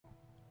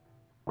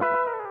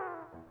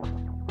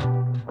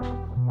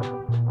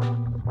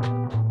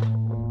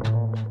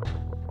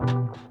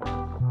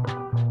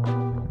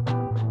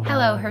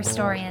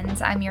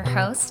Historians. I'm your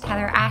host,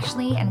 Heather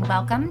Ashley, and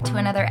welcome to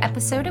another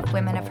episode of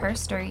Women of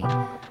Herstory,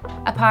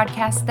 a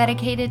podcast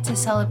dedicated to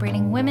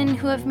celebrating women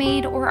who have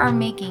made or are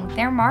making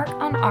their mark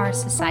on our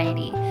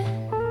society.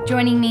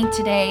 Joining me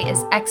today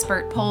is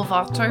expert pole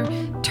vaulter,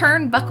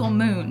 Turnbuckle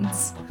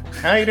Moons.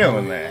 How you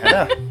doing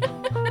there?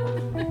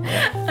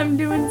 I'm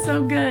doing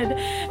so good.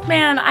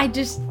 Man, I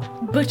just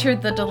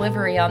butchered the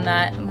delivery on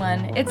that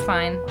one. It's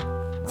fine.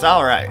 It's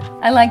all right.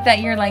 I like that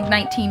you're like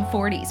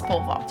 1940s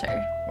pole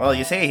vaulter. Well,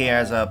 you see, he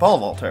has a pole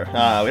vaulter.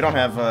 We don't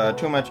have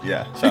too much.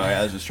 Yeah, sorry,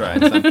 I was just trying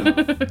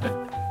something.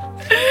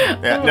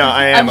 Yeah, no,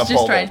 I am a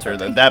pole vaulter.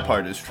 That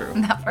part is true.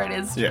 That part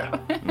is true. Yeah,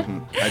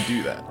 I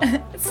do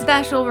that.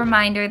 Special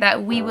reminder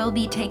that we will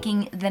be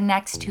taking the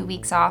next 2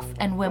 weeks off,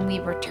 and when we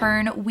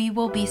return, we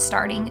will be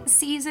starting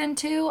season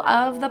 2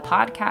 of the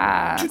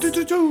podcast,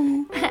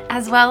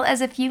 as well as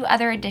a few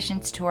other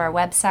additions to our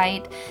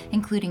website,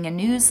 including a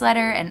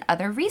newsletter and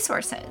other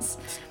resources.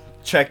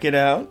 Check it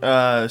out.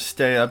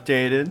 Stay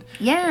updated.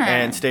 Yeah.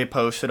 And stay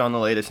posted on the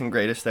latest and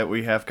greatest that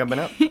we have coming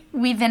up.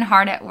 We've been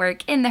hard at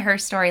work in the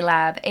Herstory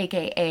Lab,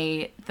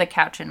 aka the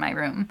couch in my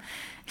room.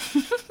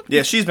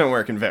 Yeah, she's been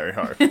working very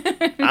hard.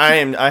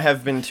 I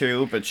have been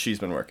too, but she's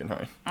been working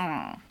hard.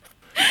 Oh.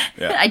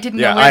 Yeah. I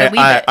didn't know where to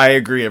leave it. I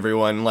agree,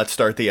 everyone. Let's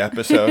start the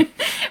episode.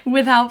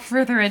 Without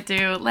further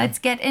ado, let's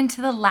get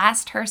into the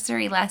last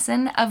Herstory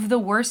lesson of the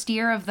worst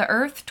year of the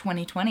Earth,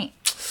 2020.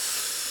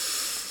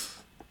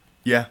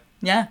 Yeah.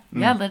 Yeah,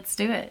 let's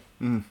do it.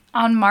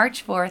 On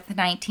March 4th,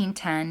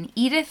 1910,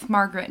 Edith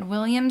Margaret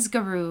Williams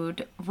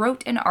Garrood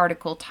wrote an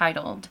article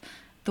titled,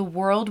 "The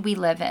World We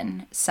Live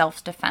in,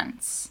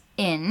 Self-Defense,"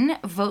 in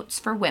Votes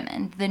for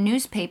Women, the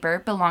newspaper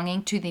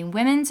belonging to the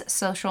Women's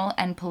Social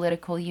and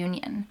Political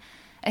Union,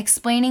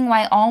 explaining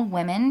why all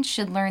women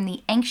should learn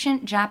the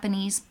ancient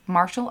Japanese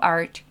martial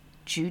art,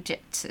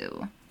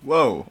 jujitsu.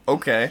 Whoa,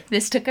 okay.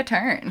 This took a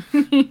turn.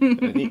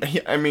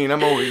 I mean,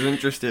 I'm always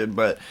interested,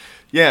 but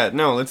yeah,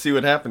 no, let's see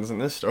what happens in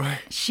this story.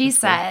 She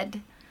said,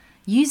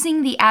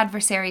 "Using the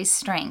adversary's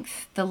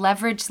strength, the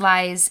leverage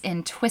lies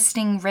in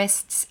twisting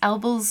wrists,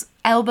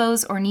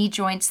 elbows, or knee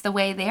joints the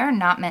way they are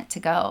not meant to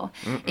go.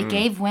 It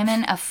gave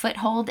women a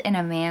foothold in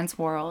a man's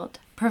world,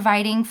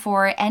 providing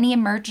for any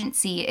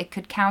emergency it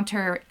could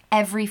counter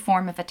every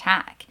form of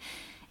attack.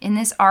 In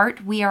this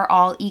art, we are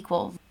all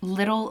equal,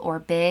 little or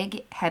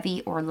big,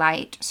 heavy or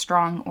light,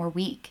 strong or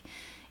weak.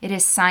 It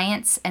is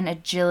science and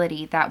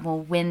agility that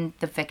will win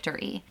the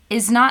victory.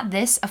 Is not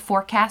this a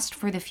forecast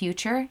for the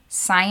future?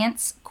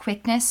 Science,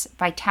 quickness,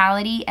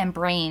 vitality, and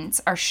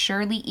brains are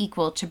surely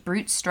equal to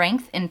brute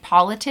strength in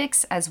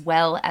politics as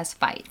well as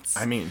fights."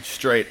 I mean,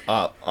 straight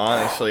up,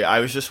 honestly, I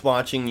was just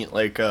watching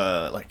like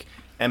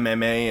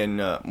MMA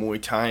and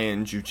Muay Thai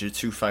and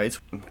Jiu-Jitsu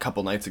fights a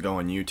couple nights ago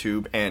on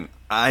YouTube, and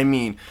I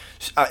mean,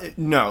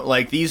 no,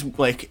 like these,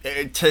 like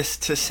to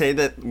say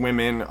that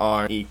women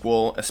are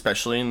equal,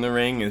 especially in the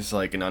ring, is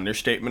like an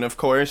understatement, of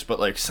course. But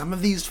like some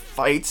of these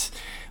fights,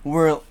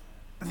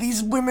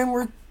 these women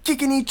were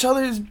kicking each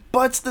other's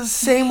butts the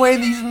same way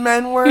these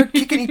men were,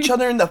 kicking each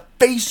other in the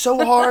face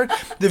so hard.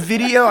 The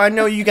video, I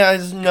know you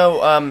guys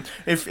know,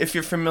 if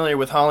you're familiar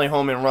with Holly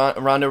Holm and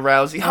Ronda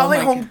Rousey, Holly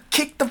Holm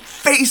kicked the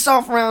face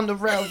off Ronda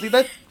Rousey.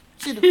 That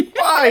shit is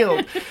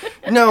wild.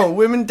 No,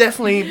 women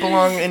definitely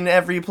belong in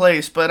every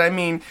place, but I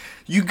mean,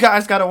 you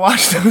guys gotta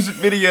watch those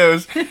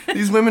videos.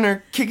 These women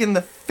are kicking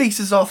the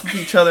faces off of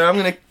each other. I'm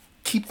gonna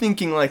keep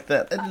thinking like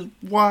that. That is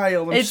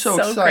wild. It's so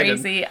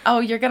excited. Crazy. Oh,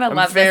 you're gonna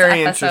love this episode. I'm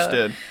very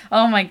interested.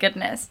 Oh my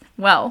goodness.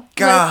 Well,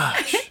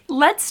 gosh.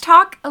 Let's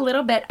talk a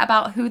little bit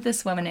about who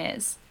this woman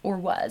is, or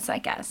was, I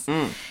guess.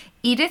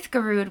 Edith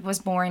Garrood was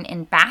born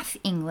in Bath,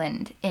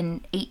 England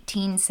in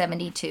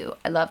 1872.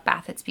 I love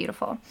Bath. It's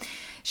beautiful.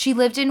 She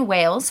lived in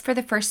Wales for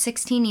the first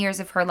 16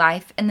 years of her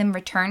life and then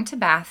returned to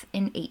Bath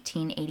in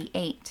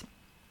 1888.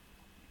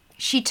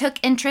 She took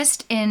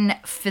interest in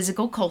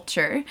physical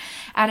culture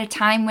at a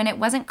time when it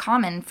wasn't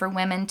common for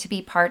women to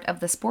be part of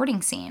the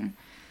sporting scene.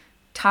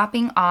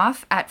 Topping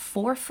off at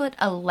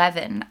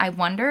 4'11", I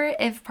wonder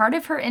if part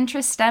of her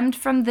interest stemmed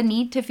from the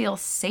need to feel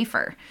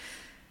safer.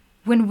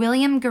 When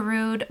William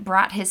Garrood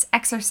brought his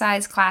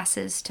exercise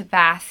classes to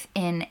Bath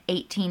in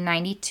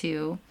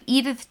 1892,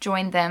 Edith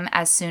joined them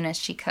as soon as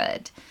she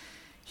could.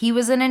 He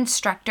was an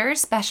instructor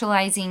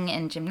specializing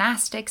in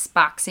gymnastics,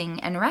 boxing,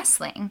 and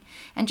wrestling.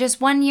 And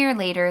just 1 year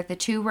later, the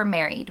two were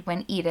married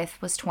when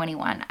Edith was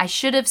 21. I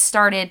should have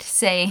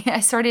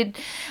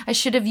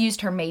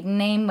used her maiden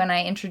name when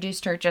I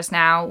introduced her just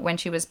now when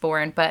she was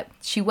born, but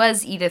she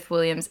was Edith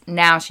Williams.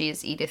 Now she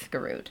is Edith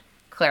Garrood.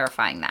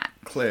 Clarifying that.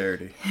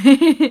 Clarity.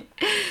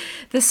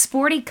 The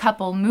sporty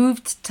couple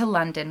moved to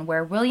London,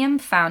 where William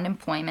found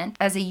employment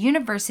as a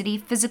university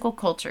physical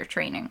culture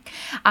training.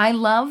 I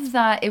love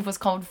that it was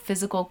called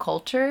physical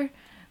culture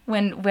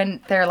when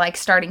they're like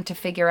starting to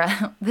figure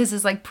out this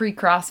is like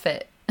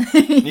pre-CrossFit.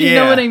 You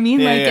know what I mean?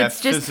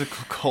 It's just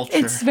physical culture.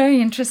 It's very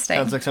interesting.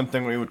 Sounds like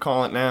something we would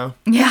call it now.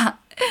 Yeah.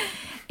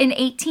 In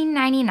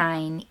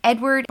 1899,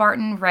 Edward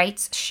Barton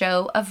Wright's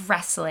show of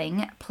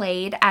wrestling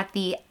played at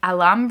the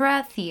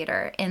Alhambra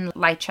Theatre in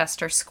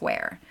Leicester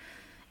Square.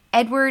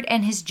 Edward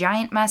and his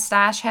giant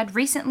mustache had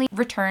recently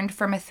returned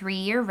from a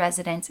 3-year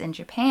residence in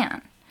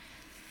Japan.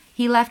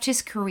 He left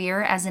his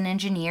career as an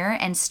engineer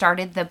and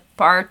started the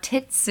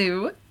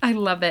Bartitsu, I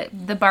love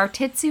it, the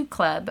Bartitsu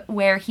Club,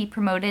 where he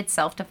promoted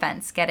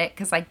self-defense. Get it?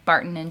 Because like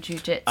Barton and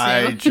Jiu-Jitsu.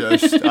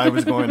 I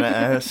was going to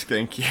ask,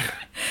 thank you.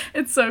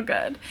 It's so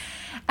good.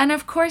 And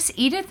of course,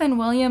 Edith and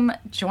William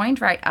joined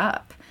right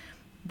up.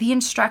 The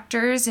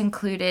instructors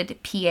included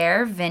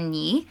Pierre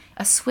Vigny,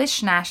 a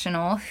Swiss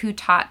national who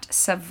taught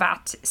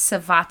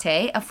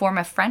savate, a form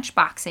of French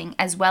boxing,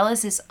 as well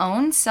as his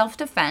own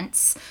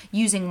self-defense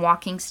using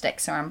walking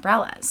sticks or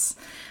umbrellas.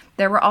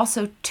 There were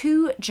also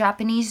 2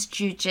 Japanese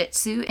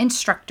jiu-jitsu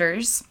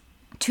instructors,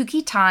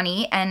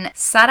 Tukitani and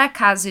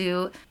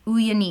Sadakazu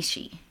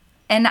Uyanishi.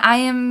 And I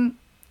am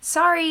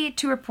sorry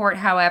to report,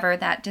 however,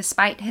 that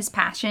despite his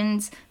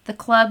passions, the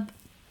club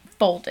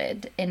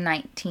folded in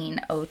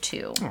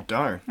 1902. Oh,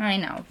 darn. I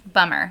know.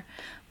 Bummer.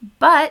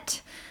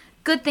 But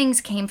good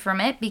things came from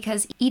it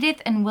because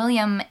Edith and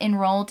William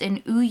enrolled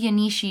in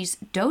Uyanishi's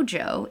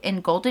dojo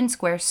in Golden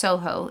Square,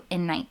 Soho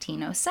in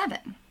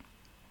 1907.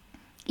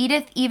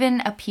 Edith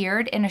even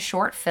appeared in a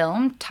short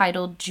film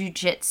titled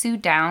Jiu-Jitsu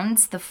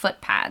Downs the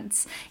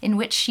Footpads, in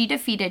which she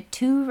defeated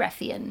 2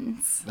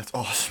 ruffians. That's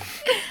awesome.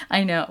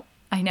 I know.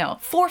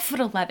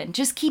 4'11".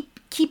 Just keep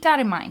that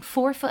in mind.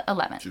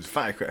 4'11". She was a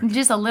firecracker.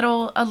 Just a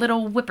little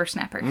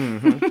whippersnapper.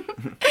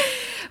 Mm-hmm.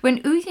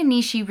 When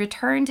Uyanishi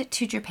returned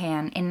to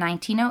Japan in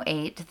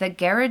 1908, the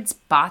Garrards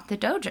bought the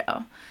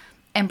dojo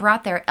and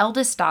brought their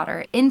eldest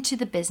daughter into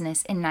the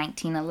business in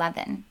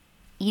 1911.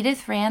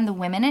 Edith ran the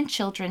women and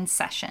children's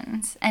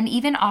sessions and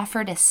even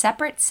offered a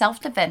separate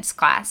self-defense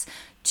class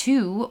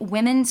to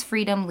Women's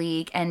Freedom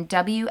League and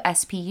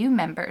WSPU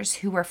members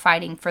who were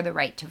fighting for the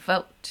right to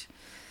vote.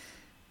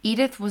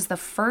 Edith was the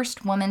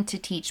first woman to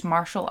teach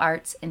martial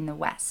arts in the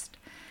West.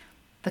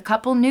 The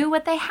couple knew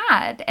what they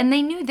had, and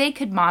they knew they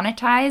could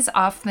monetize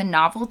off the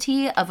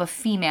novelty of a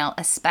female,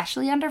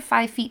 especially under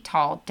 5 feet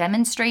tall,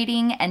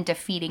 demonstrating and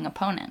defeating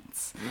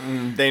opponents.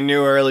 They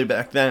knew early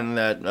back then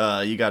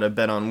that you gotta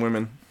bet on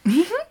women.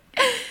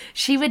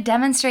 She would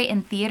demonstrate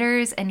in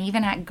theaters and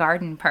even at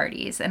garden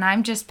parties, and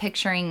I'm just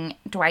picturing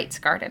Dwight's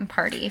garden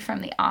party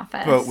from The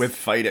Office. But with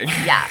fighting.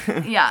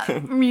 Yeah,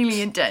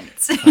 really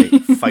intense.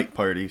 Fight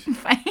parties.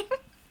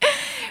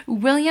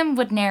 William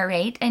would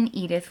narrate and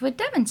Edith would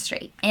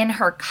demonstrate in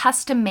her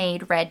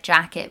custom-made red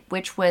jacket,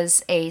 which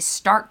was a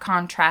stark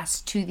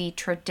contrast to the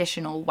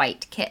traditional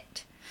white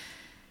kit.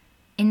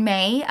 In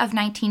May of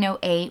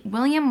 1908,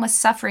 William was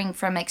suffering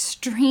from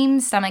extreme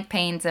stomach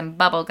pains and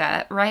bubble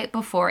gut right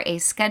before a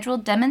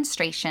scheduled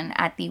demonstration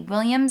at the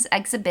Williams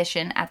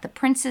exhibition at the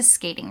Prince's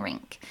Skating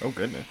Rink. Oh,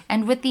 goodness.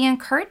 And with the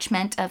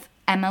encouragement of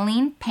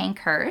Emmeline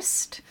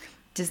Pankhurst,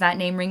 does that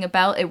name ring a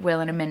bell? It will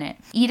in a minute.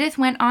 Edith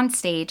went on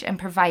stage and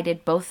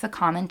provided both the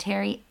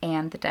commentary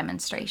and the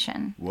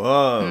demonstration.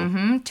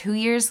 Whoa. 2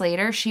 years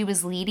later, she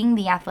was leading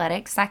the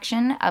athletic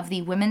section of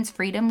the Women's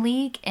Freedom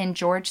League in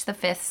George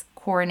V's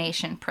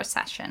coronation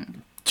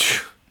procession.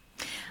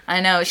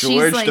 I know.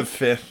 George she's like...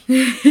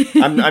 V.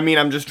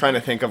 I'm just trying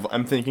to think of...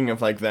 I'm thinking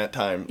of, like, that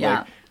time. Yeah.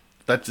 Like,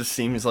 that just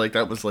seems like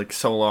that was, like,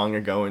 so long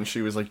ago, and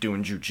she was, like,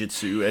 doing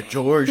jujitsu at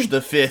George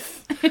V.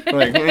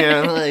 Like,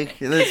 yeah, like,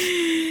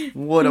 this...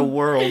 What a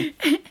world.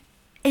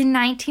 In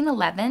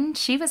 1911,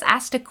 she was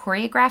asked to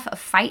choreograph a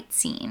fight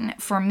scene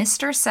for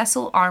Mr.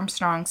 Cecil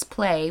Armstrong's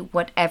play,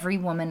 What Every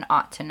Woman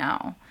Ought to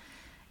Know.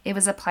 It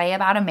was a play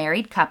about a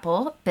married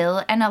couple,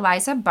 Bill and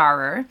Eliza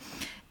Barrer.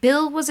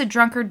 Bill was a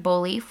drunkard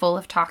bully full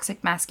of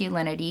toxic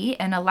masculinity,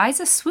 and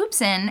Eliza swoops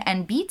in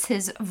and beats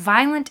his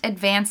violent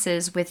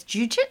advances with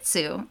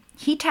jiu-jitsu.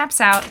 He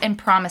taps out and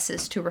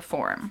promises to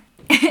reform.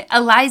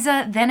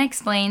 Eliza then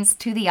explains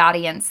to the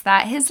audience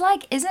that his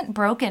leg isn't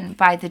broken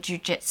by the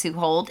jiu-jitsu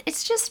hold,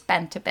 it's just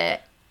bent a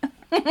bit.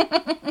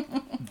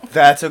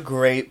 That's a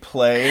great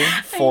play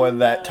for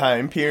that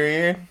time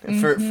period.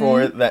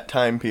 For that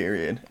time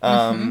period.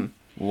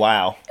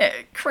 Wow.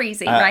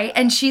 Crazy, right?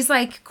 And she's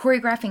like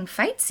choreographing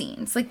fight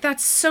scenes. Like,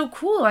 that's so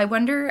cool. I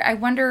wonder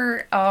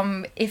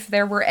if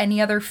there were any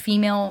other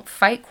female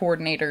fight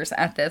coordinators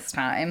at this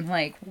time.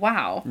 Like,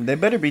 wow. They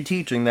better be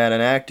teaching that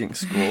in acting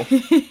school.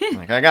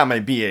 Like, I got my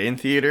BA in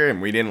theater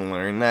and we didn't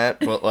learn that,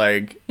 but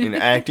like in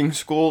acting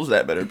schools,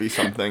 that better be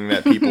something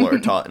that people are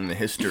taught in the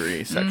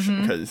history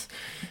section, because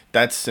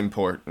that's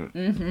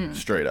important.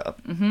 Straight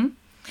up.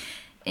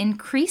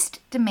 Increased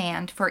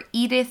demand for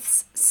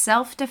Edith's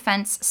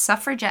self-defense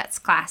suffragettes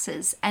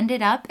classes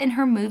ended up in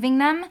her moving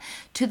them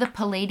to the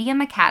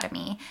Palladium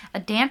Academy, a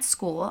dance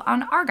school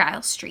on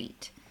Argyle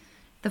Street.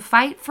 The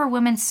fight for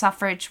women's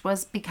suffrage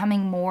was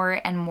becoming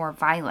more and more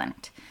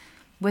violent.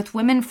 With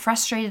women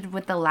frustrated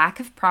with the lack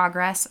of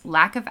progress,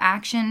 lack of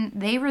action,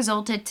 they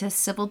resorted to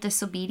civil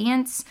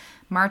disobedience,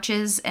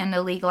 marches, and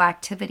illegal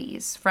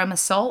activities, from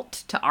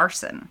assault to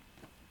arson.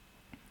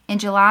 In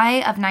July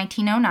of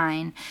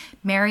 1909,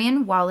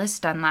 Marion Wallace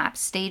Dunlap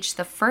staged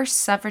the first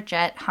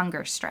suffragette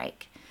hunger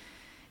strike.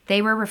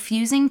 They were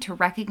refusing to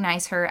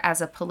recognize her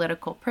as a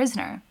political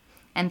prisoner,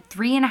 and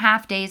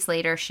 3.5 days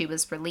later she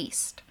was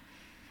released.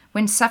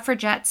 When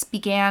suffragettes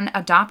began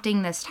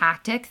adopting this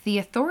tactic, the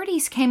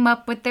authorities came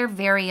up with their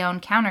very own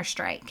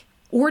counterstrike.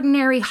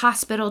 Ordinary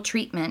hospital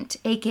treatment,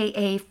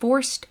 aka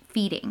forced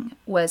feeding,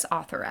 was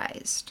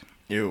authorized.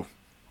 Ew.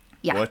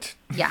 Yeah. What?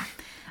 Yeah.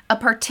 A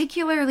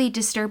particularly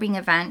disturbing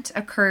event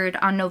occurred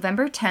on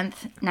November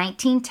 10th,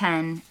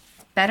 1910,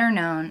 better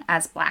known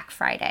as Black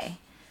Friday.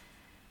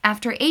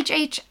 After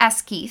H.H.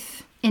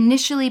 Asquith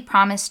initially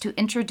promised to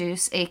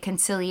introduce a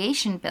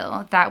conciliation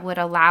bill that would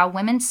allow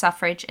women's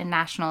suffrage in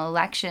national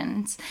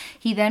elections,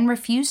 he then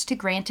refused to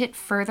grant it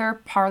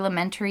further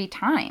parliamentary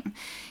time,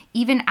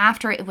 even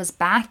after it was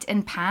backed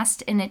and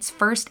passed in its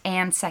first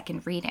and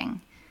second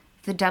reading.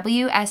 The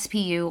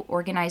WSPU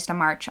organized a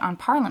march on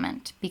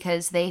Parliament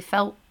because they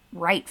felt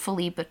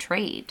rightfully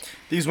betrayed.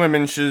 These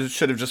women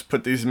should have just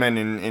put these men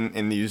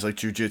in these, like,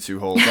 jujitsu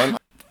holds.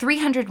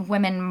 300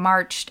 women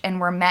marched and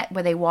were met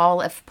with a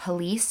wall of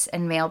police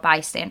and male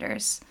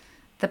bystanders.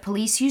 The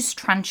police used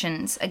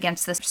truncheons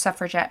against the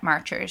suffragette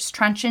marchers.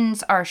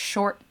 Truncheons are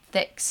short,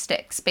 thick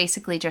sticks,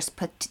 basically just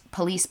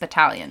police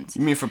battalions.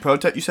 You mean for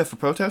protest? You said for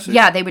protesters?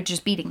 Yeah, they were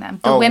just beating them.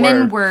 The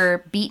women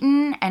were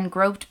beaten and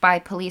groped by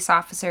police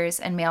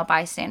officers and male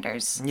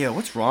bystanders. Yeah,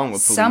 what's wrong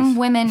with police? Some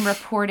women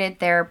reported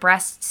their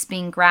breasts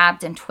being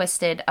grabbed and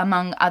twisted,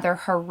 among other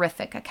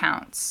horrific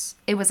accounts.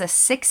 It was a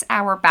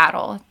 6-hour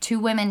battle. 2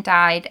 women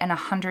died and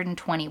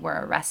 120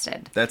 were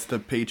arrested. That's the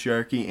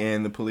patriarchy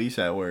and the police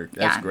at work.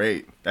 That's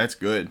great. That's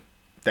good.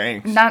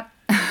 Thanks.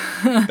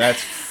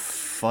 That's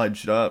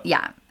fudged up.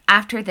 Yeah.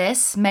 After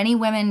this, many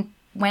women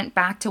went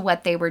back to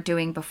what they were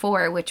doing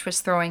before, which was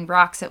throwing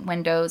rocks at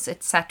windows,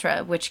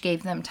 etc., which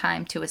gave them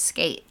time to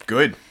escape.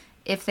 Good.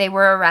 If they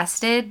were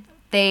arrested,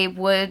 they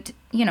would,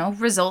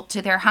 result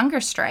to their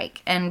hunger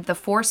strike, and the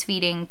force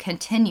feeding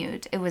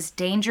continued. It was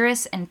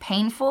dangerous and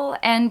painful,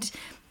 and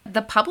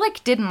the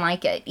public didn't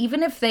like it.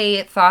 Even if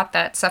they thought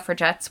that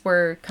suffragettes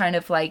were kind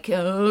of like,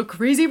 oh,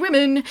 crazy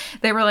women,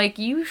 they were like,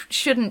 you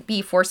shouldn't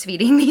be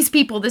force-feeding these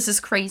people. This is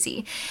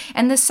crazy.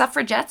 And the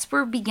suffragettes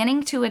were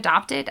beginning to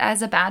adopt it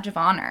as a badge of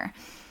honor.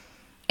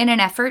 In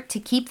an effort to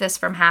keep this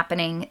from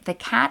happening, the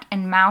Cat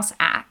and Mouse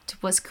Act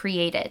was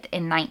created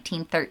in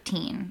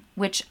 1913,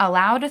 which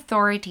allowed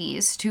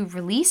authorities to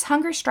release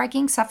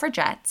hunger-striking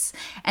suffragettes,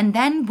 and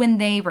then when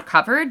they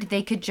recovered,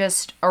 they could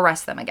just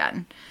arrest them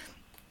again.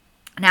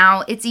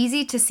 Now, it's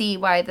easy to see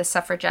why the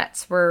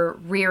suffragettes were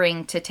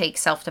rearing to take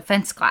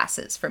self-defense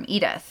classes from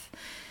Edith.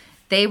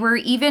 They were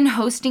even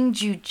hosting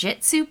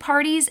jiu-jitsu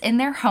parties in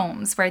their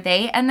homes where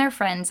they and their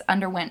friends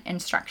underwent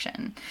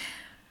instruction.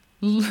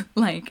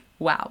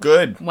 Wow.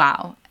 Good.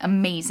 Wow.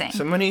 Amazing.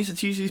 Someone needs to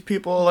teach these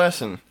people a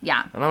lesson.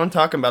 Yeah. And I'm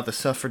talking about the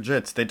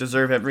suffragettes. They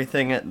deserve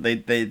everything.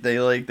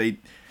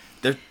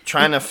 They're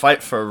trying to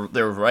fight for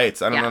their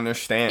rights. I don't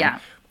understand. Yeah.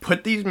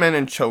 Put these men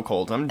in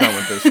chokeholds. I'm done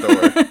with this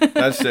story.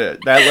 That's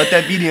it. Let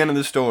that be the end of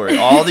the story.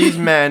 All these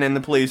men and the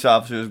police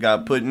officers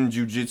got put in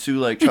jujitsu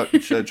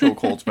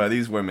chokeholds by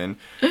these women,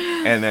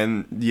 and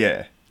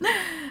then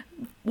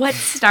What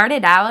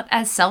started out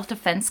as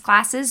self-defense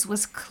classes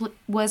was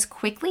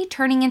quickly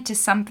turning into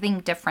something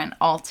different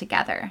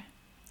altogether.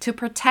 To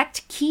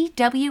protect key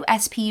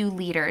WSPU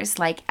leaders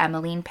like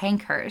Emmeline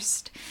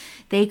Pankhurst,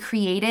 they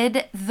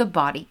created the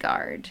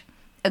Bodyguard,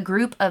 a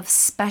group of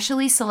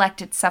specially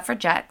selected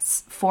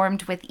suffragettes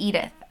formed with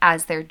Edith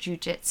as their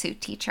jiu-jitsu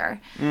teacher.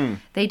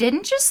 They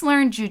didn't just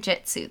learn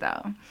jiu-jitsu,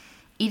 though.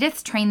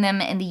 Edith trained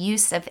them in the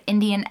use of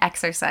Indian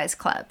Exercise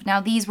Club. Now,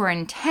 these were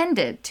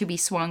intended to be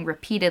swung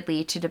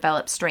repeatedly to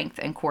develop strength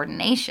and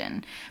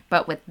coordination,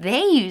 but what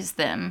they used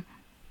them,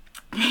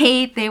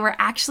 they were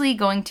actually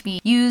going to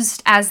be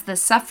used as the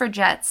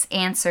suffragettes'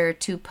 answer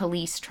to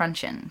police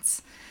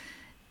truncheons.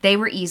 They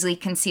were easily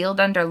concealed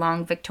under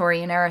long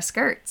Victorian-era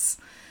skirts.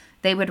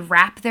 They would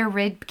wrap their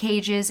rib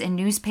cages in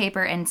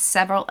newspaper and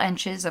several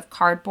inches of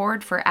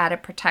cardboard for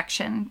added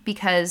protection,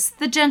 because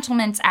the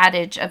gentleman's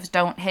adage of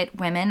don't hit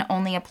women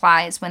only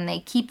applies when they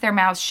keep their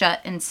mouths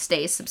shut and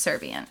stay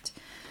subservient.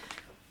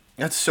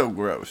 That's so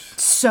gross.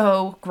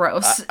 So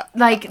gross.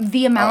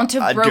 The amount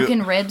of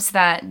broken ribs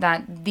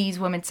that these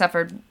women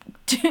suffered,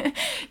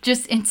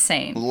 just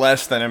insane.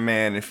 Less than a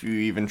man if you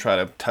even try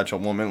to touch a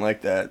woman like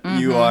that.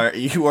 Mm-hmm.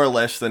 You are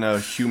less than a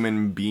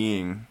human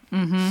being,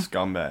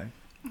 scumbag.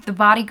 The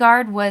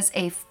Bodyguard was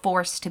a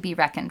force to be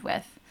reckoned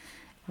with.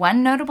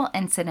 One notable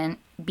incident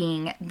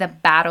being the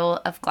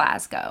Battle of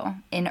Glasgow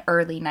in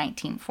early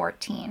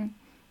 1914.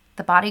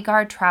 The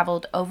Bodyguard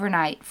traveled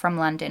overnight from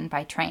London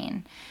by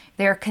train.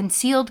 Their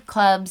concealed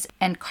clubs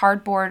and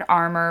cardboard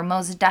armor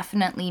most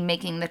definitely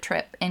making the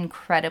trip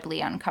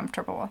incredibly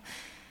uncomfortable.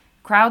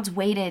 Crowds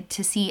waited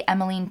to see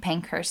Emmeline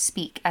Pankhurst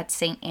speak at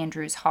St.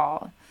 Andrew's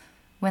Hall.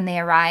 When they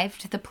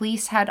arrived, the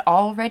police had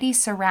already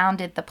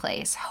surrounded the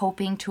place,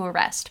 hoping to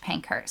arrest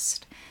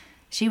Pankhurst.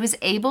 She was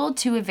able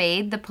to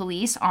evade the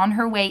police on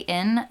her way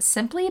in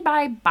simply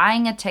by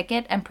buying a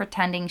ticket and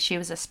pretending she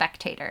was a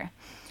spectator.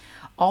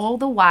 All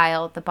the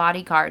while, the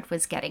Bodyguard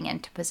was getting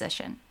into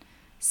position,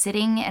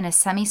 sitting in a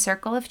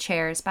semicircle of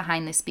chairs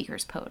behind the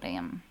speaker's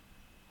podium.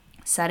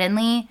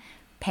 Suddenly,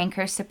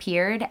 Pankhurst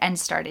appeared and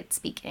started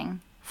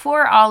speaking.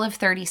 for all of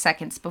 30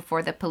 seconds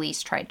before the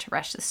police tried to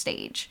rush the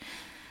stage.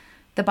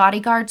 The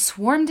bodyguard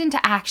swarmed into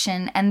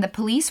action, and the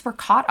police were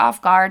caught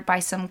off guard by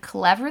some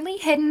cleverly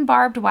hidden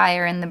barbed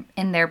wire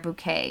in their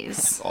bouquets.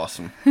 That's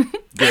awesome.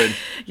 Good.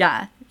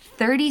 Yeah.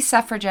 30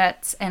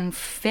 suffragettes and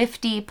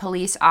 50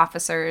 police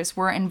officers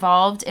were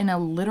involved in a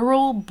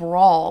literal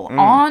brawl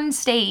on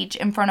stage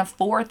in front of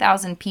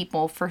 4,000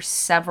 people for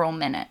several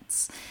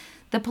minutes.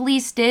 The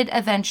police did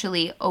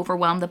eventually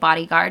overwhelm the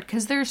bodyguard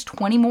because there's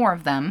 20 more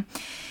of them,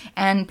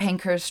 and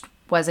Pankhurst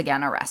was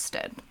again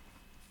arrested.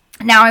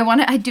 Now,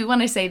 I do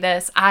want to say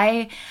this.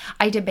 I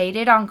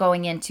debated on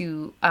going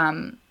into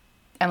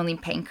Emmeline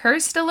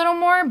Pankhurst a little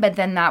more, but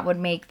then that would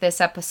make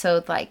this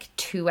episode like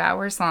 2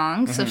 hours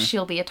long. So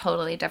she'll be a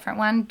totally different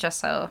one. Just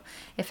so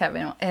if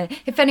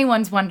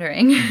anyone's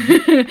wondering,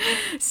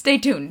 stay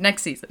tuned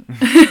next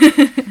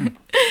season.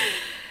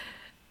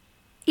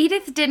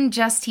 Edith didn't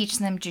just teach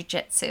them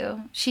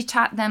jujitsu. She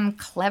taught them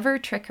clever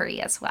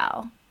trickery as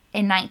well.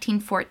 In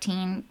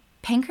 1914,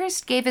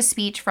 Pankhurst gave a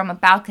speech from a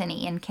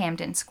balcony in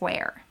Camden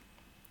Square.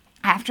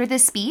 After the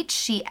speech,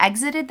 she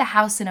exited the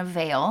house in a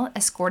veil,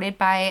 escorted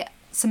by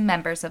some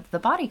members of the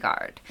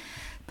bodyguard.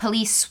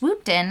 Police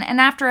swooped in,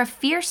 and after a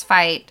fierce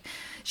fight,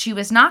 she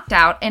was knocked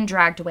out and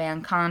dragged away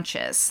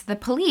unconscious. The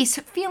police,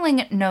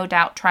 feeling no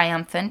doubt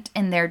triumphant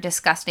in their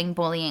disgusting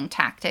bullying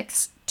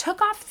tactics, took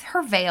off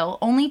her veil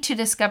only to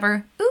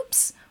discover,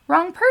 oops,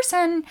 wrong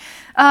person.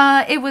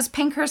 It was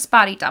Pankhurst's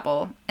body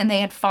double, and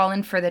they had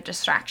fallen for the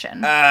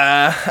distraction.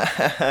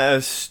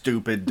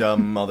 Stupid,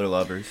 dumb mother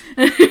lovers.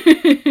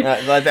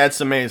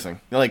 That's amazing.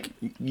 Like,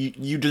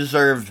 you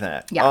deserve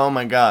that. Yeah. Oh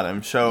my god,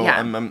 I'm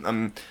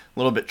a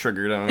little bit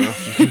triggered. I don't know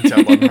if you can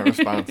tell by my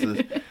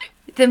responses.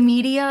 The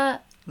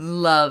media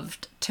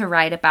loved to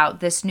write about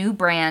this new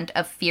brand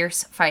of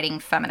fierce fighting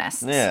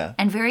feminists. Yeah.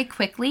 And very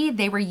quickly,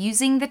 they were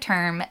using the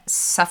term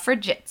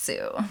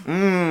suffragitsu.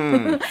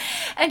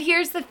 And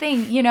here's the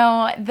thing,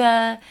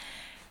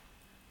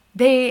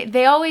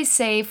 they always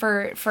say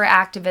for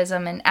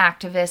activism and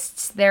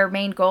activists, their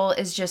main goal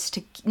is just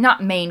to,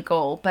 not main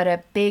goal, but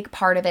a big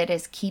part of it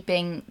is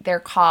keeping their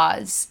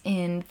cause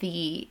in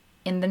the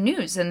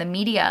news and the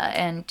media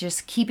and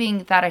just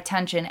keeping that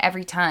attention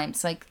every time.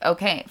 It's like,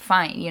 okay,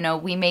 fine,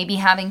 we may be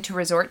having to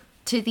resort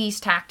to these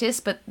tactics,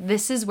 but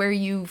this is where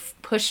you've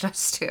pushed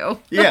us to.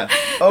 Yeah.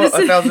 Oh,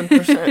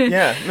 1,000%.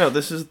 Yeah. No,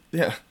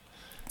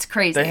 It's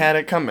crazy. They had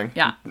it coming.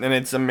 Yeah. And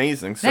it's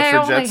amazing. They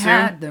only Suffragetsu.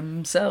 had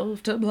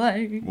themselves to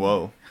blame.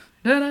 Whoa.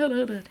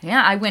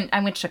 Yeah, I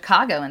went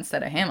Chicago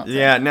instead of Hamilton.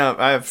 Yeah, no,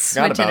 I forgot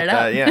Switching about it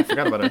that. up. Yeah, I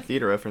forgot about our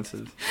theater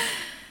references.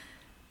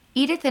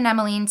 Edith and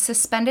Emmeline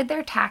suspended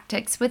their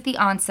tactics with the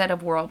onset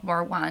of World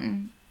War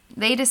I.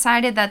 They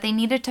decided that they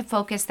needed to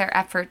focus their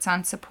efforts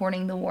on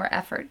supporting the war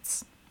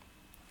efforts.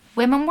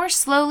 Women were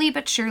slowly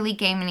but surely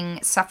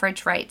gaining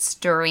suffrage rights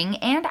during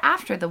and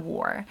after the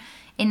war.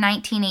 In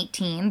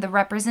 1918, the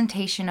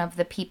Representation of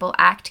the People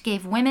Act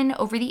gave women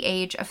over the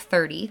age of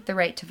 30 the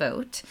right to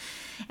vote.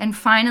 And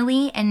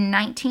finally, in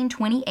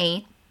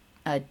 1928,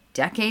 a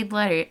decade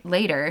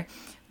later,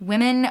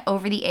 women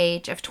over the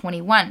age of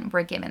 21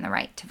 were given the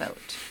right to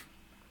vote.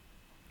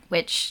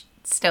 Which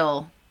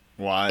still,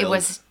 Wild. it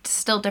was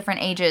still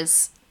different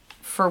ages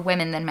for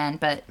women than men,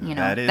 but,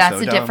 That that's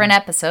so a dumb. different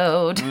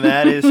episode.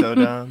 That is so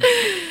dumb.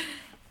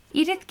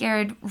 Edith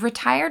Garrett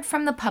retired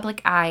from the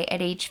public eye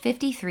at age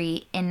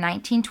 53 in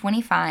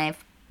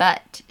 1925,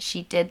 but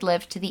she did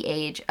live to the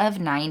age of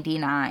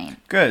 99.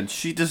 Good.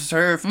 She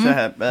deserved to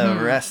have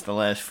rest the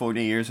last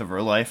 40 years of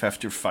her life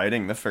after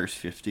fighting the first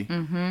 50.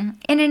 In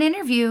an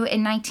interview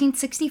in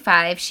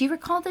 1965, she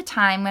recalled a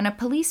time when a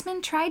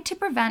policeman tried to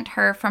prevent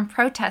her from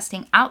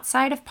protesting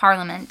outside of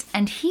Parliament,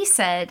 and he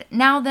said,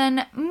 "Now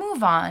then,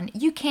 move on.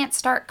 You can't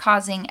start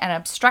causing an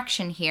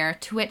obstruction here,"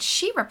 to which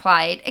she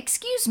replied,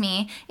 "Excuse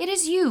me, it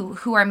is you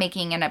who are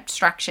making an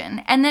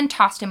obstruction," and then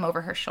tossed him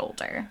over her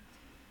shoulder.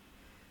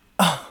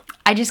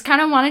 I just kind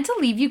of wanted to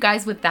leave you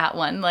guys with that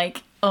one.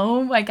 Like,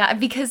 oh my God,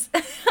 because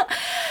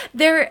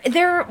there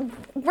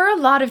were a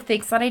lot of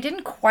things that I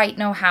didn't quite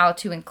know how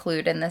to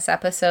include in this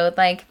episode.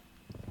 Like,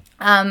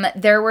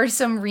 there were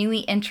some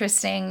really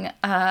interesting,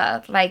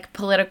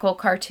 political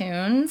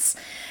cartoons.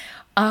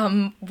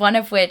 One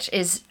of which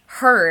is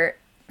her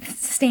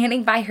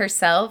standing by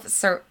herself,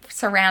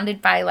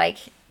 surrounded by,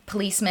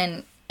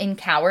 policemen in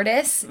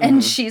cowardice,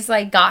 and she's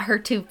got her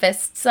two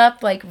fists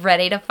up,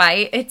 ready to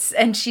fight.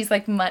 And she's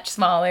much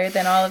smaller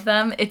than all of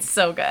them. It's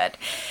so good.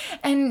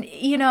 And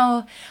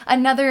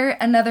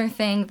another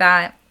thing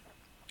that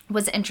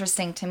was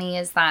interesting to me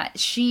is that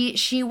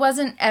she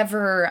wasn't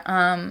ever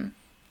on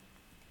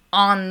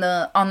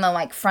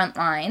the front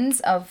lines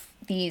of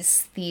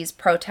these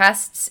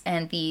protests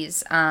and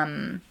these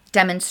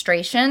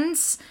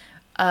demonstrations,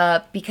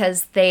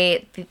 because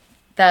the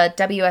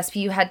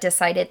WSPU had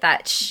decided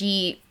that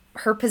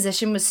her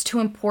position was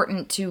too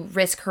important to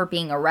risk her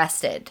being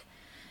arrested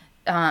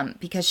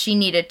because she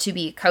needed to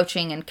be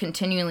coaching and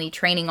continually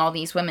training all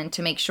these women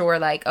to make sure,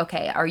 like,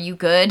 okay, are you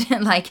good?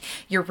 Like,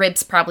 your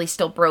ribs probably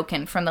still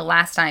broken from the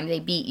last time they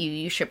beat you.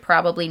 You should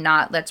probably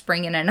not. Let's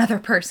bring in another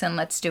person.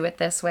 Let's do it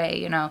this way,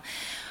 you know.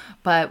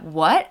 But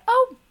what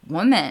a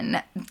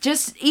woman.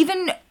 Just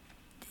even,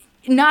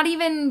 not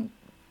even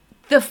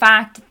the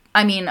fact,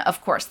 I mean,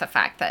 of course, the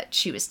fact that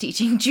she was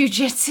teaching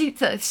jujitsu,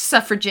 the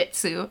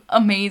suffragitsu,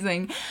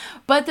 amazing.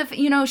 But,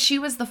 you know, she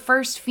was the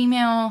first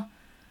female,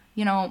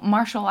 you know,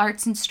 martial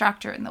arts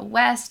instructor in the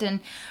West,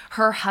 and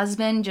her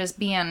husband just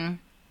being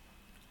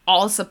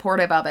all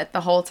supportive of it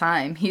the whole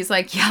time. He's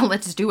like, yeah,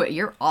 let's do it.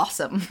 You're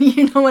awesome.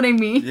 You know what I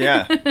mean?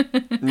 Yeah.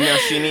 No,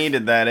 she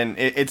needed that. And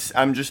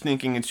I'm just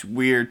thinking it's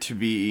weird to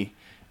be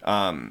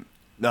mad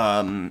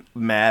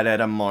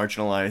at a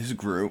marginalized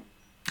group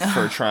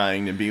for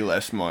trying to be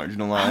less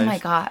marginalized. Oh my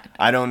God.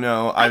 I don't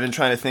know. I've been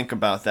trying to think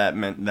about that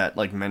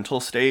mental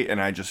state,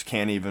 and I just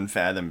can't even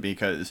fathom,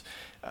 because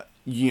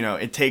you know,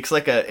 it takes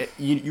like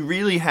you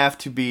really have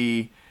to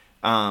be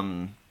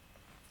almost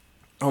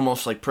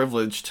like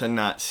privileged to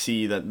not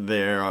see that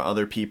there are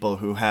other people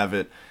who have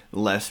it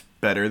less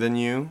better than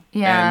you.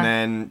 Yeah. And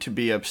then to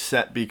be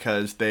upset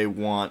because they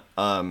want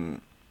the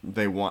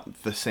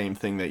same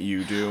thing that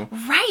you do.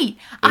 Right.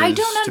 I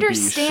don't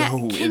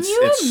understand. Can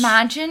you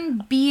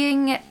imagine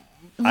being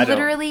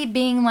literally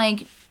being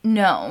like,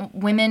 no,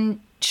 women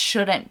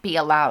shouldn't be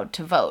allowed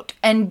to vote,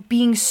 and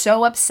being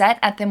so upset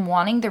at them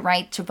wanting the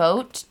right to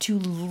vote, to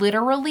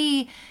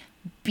literally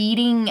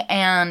beating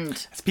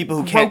and it's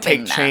people who can't take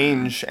them.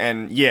 change,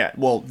 and yeah,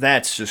 well,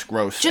 that's just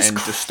gross and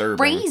disturbing.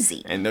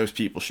 Crazy. And those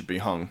people should be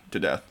hung to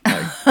death.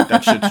 Like,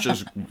 that shit's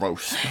just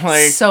gross.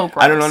 Like, so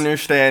gross. I don't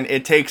understand.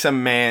 It takes a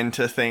man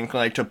to think,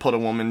 like, to put a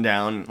woman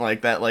down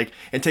like that. Like,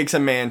 it takes a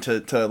man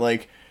to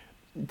like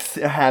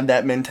have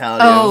that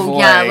mentality. Oh, of,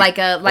 yeah, like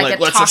a let's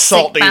toxic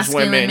assault these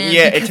masculine women. man.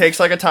 Yeah, it takes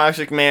like a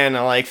toxic man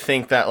to like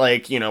think that,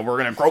 like, you know, we're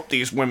gonna grope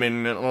these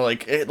women, and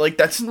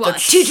that's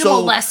teach them a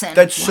so lesson.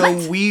 That's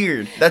What? so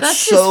weird. That's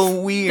just so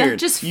weird. That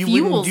just you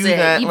fuels wouldn't do it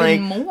that, even like,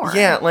 more.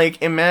 Yeah,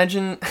 like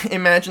imagine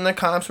the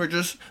cops were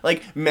just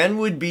like, men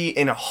would be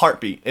in a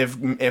heartbeat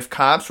if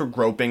cops were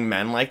groping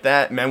men like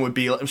that.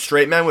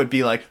 Straight men would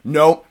be like,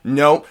 no,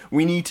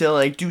 we need to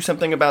like do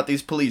something about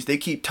these police. They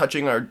keep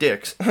touching our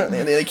dicks.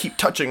 they keep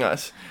touching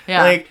us.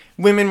 Yeah. Like,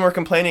 women were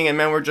complaining and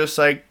men were just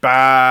like,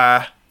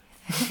 bah.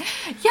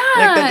 Yeah.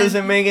 Like, that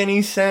doesn't make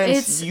any sense.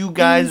 It's you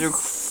guys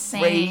insane.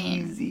 are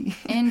crazy.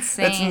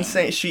 Insane. That's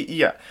insane.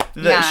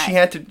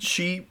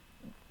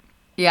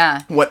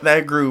 Yeah. What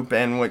that group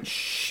and what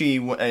she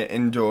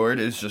endured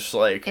is just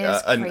like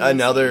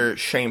another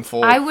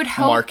shameful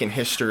mark in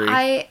history.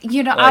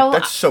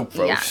 That's so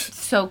gross. Yeah,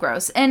 so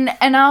gross. And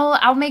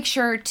I'll make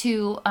sure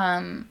to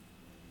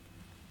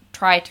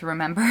try to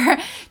remember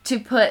to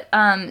put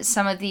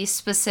some of these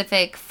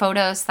specific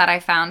photos that I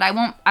found.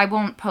 I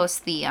won't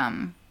post the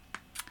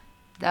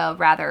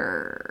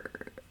rather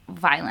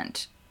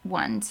violent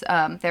ones.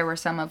 There were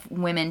some of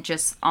women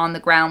just on the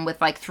ground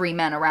with like 3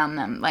 men around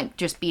them, like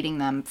just beating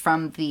them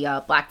from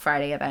the Black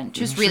Friday event.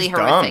 Just really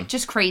horrific, dumb.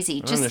 Just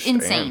crazy, just understand.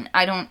 insane.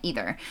 I don't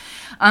either.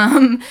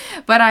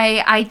 But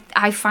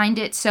I find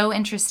it so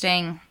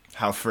interesting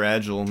how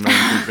fragile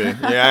men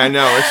could be. Yeah, I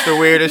know. It's the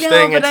weirdest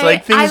thing. But It's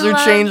like things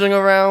are changing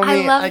around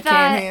me. I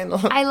can't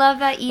handle it. I love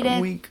that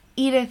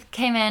Edith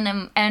came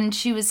in and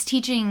she was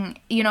teaching,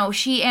 you know,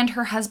 she and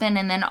her husband,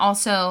 and then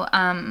also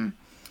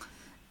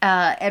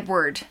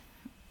Edward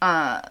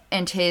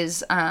and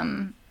his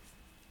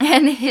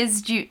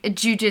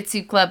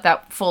jiu-jitsu club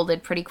that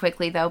folded pretty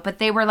quickly though, but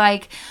they were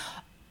like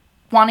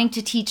wanting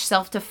to teach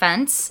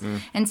self-defense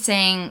and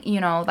saying,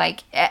 you know,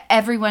 like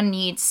everyone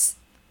needs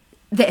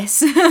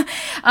this.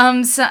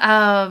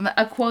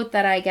 A quote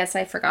that I guess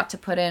I forgot to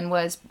put in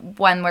was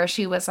one where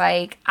she was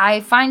like, I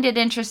find it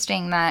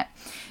interesting that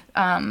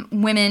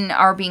women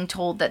are being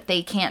told that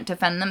they can't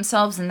defend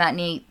themselves and that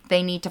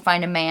they need to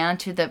find a man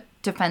to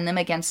defend them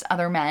against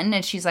other men.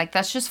 And she's like,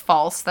 that's just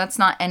false. That's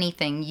not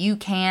anything. You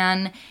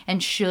can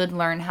and should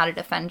learn how to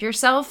defend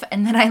yourself.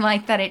 And then I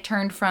like that it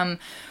turned from,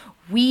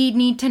 we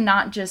need to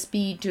not just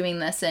be doing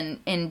this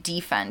in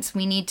defense.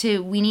 We need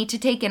to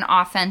take an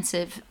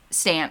offensive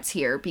stance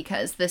here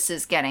because this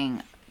is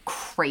getting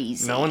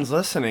crazy. No one's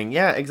listening.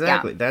 Yeah,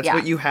 exactly. That's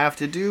what you have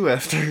to do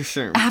after a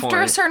certain point.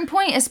 After a certain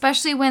point,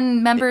 especially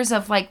when members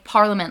of like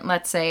parliament,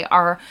 let's say,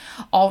 are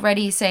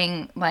already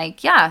saying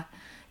like, yeah,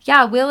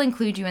 we'll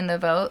include you in the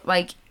vote.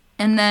 Like,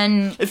 and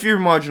then if you're a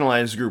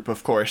marginalized group,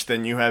 of course,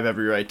 then you have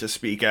every right to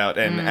speak out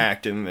and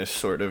act in this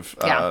sort of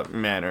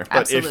manner. But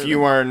absolutely. If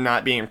you are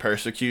not being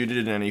persecuted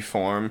in any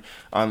form,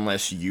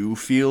 unless you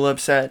feel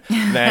upset,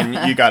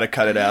 then you got to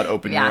cut it out,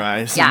 open your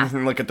eyes,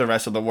 and look at the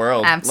rest of the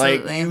world.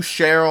 Absolutely. Like, you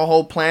share a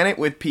whole planet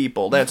with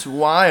people. That's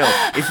wild.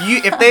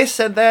 If they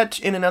said that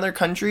in another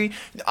country,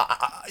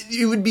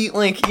 it would be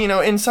like, you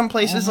know, in some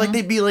places, like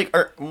they'd be like,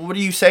 what are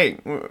you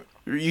saying?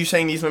 Are you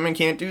saying these women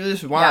can't do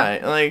this?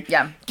 Why?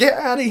 Get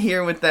out of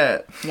here with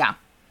that. Yeah.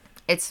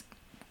 It's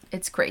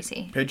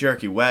crazy.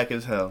 Patriarchy, whack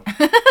as hell.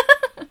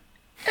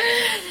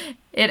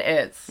 It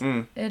is.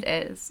 It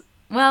is.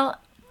 Well,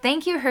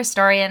 Thank you,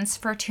 Herstoryans,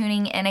 for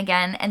tuning in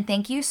again, and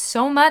thank you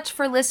so much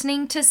for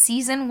listening to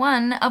Season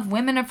 1 of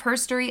Women of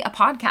Herstory, a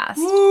podcast.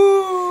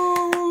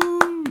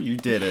 Woo! You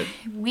did it.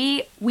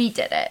 We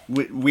did it.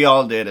 We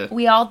all did it.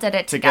 We all did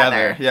it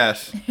together.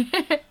 Yes.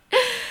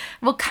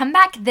 We'll come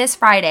back this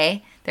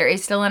Friday. There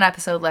is still an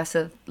episode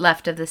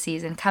left of the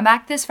season. Come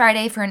back this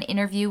Friday for an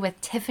interview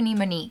with Tiffany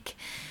Monique.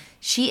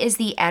 She is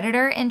the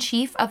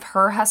editor-in-chief of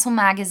Her Hustle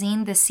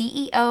magazine, the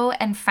CEO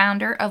and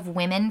founder of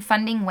Women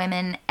Funding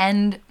Women,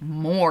 and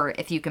more,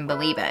 if you can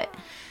believe it.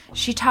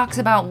 She talks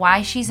about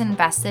why she's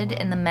invested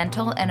in the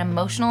mental and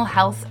emotional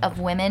health of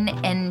women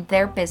in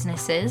their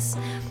businesses,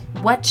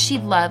 what she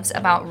loves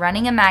about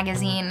running a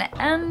magazine,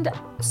 and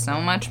so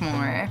much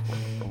more.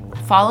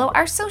 Follow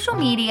our social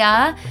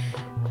media,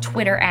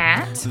 Twitter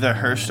at The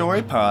Her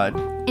Story Pod,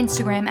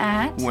 Instagram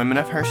at Women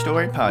of Her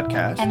Story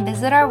Podcast, and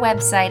visit our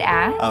website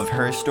at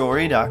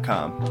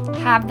ofherstory.com.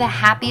 Have the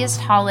happiest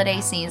holiday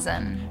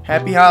season.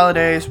 Happy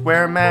holidays,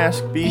 wear a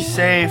mask, be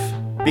safe,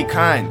 be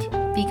kind.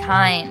 Be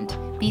kind,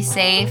 be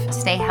safe,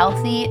 stay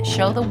healthy,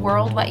 show the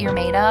world what you're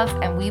made of,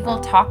 and we will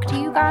talk to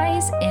you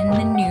guys in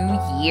the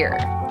new year.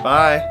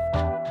 Bye.